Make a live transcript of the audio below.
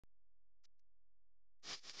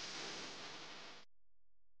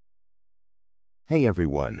Hey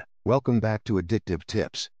everyone, welcome back to Addictive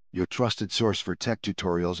Tips, your trusted source for tech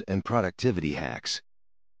tutorials and productivity hacks.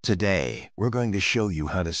 Today, we're going to show you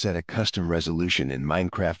how to set a custom resolution in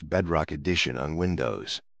Minecraft Bedrock Edition on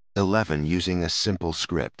Windows 11 using a simple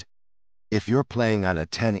script. If you're playing on a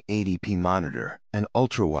 1080p monitor, an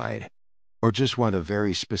ultrawide, or just want a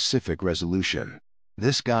very specific resolution,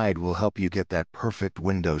 this guide will help you get that perfect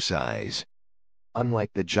window size.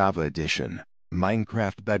 Unlike the Java edition,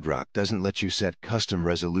 Minecraft Bedrock doesn't let you set custom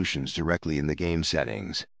resolutions directly in the game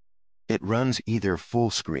settings. It runs either full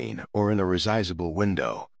screen or in a resizable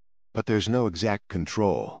window, but there's no exact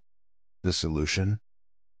control. The solution?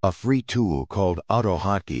 A free tool called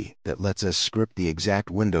AutoHotkey that lets us script the exact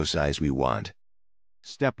window size we want.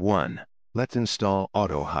 Step 1. Let's install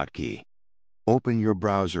AutoHotkey. Open your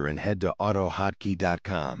browser and head to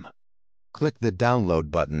AutoHotkey.com. Click the download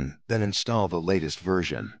button, then install the latest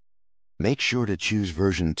version. Make sure to choose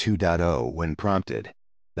version 2.0 when prompted.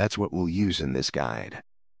 That's what we'll use in this guide.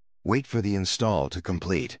 Wait for the install to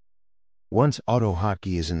complete. Once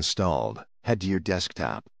AutoHotkey is installed, head to your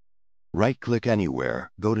desktop. Right-click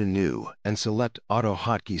anywhere, go to New, and select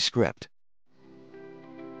AutoHotkey Script.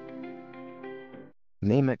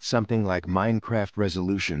 Name it something like Minecraft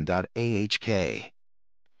Resolution.ahk.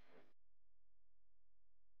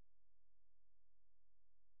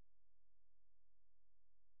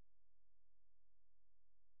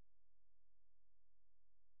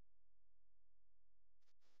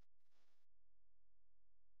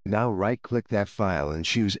 Now right-click that file and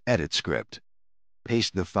choose Edit Script.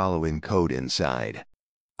 Paste the following code inside.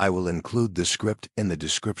 I will include the script in the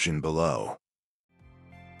description below.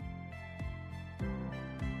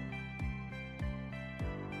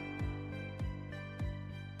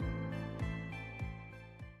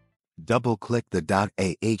 Double-click the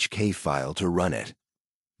 .ahk file to run it.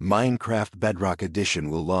 Minecraft Bedrock Edition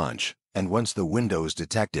will launch, and once the window is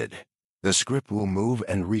detected, the script will move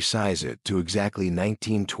and resize it to exactly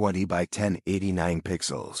 1920 by 1089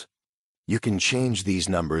 pixels. You can change these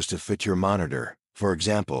numbers to fit your monitor. For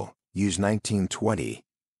example, use 1920,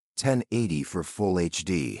 1080 for Full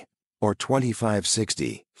HD, or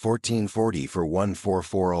 2560, 1440 for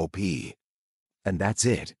 1440p. And that's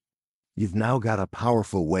it. You've now got a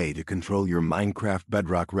powerful way to control your Minecraft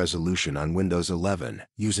Bedrock resolution on Windows 11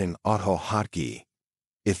 using AutoHotkey.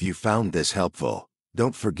 If you found this helpful,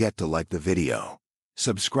 don't forget to like the video,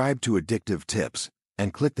 subscribe to Addictive Tips,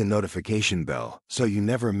 and click the notification bell so you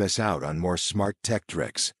never miss out on more smart tech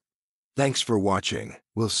tricks. Thanks for watching.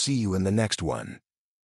 We'll see you in the next one.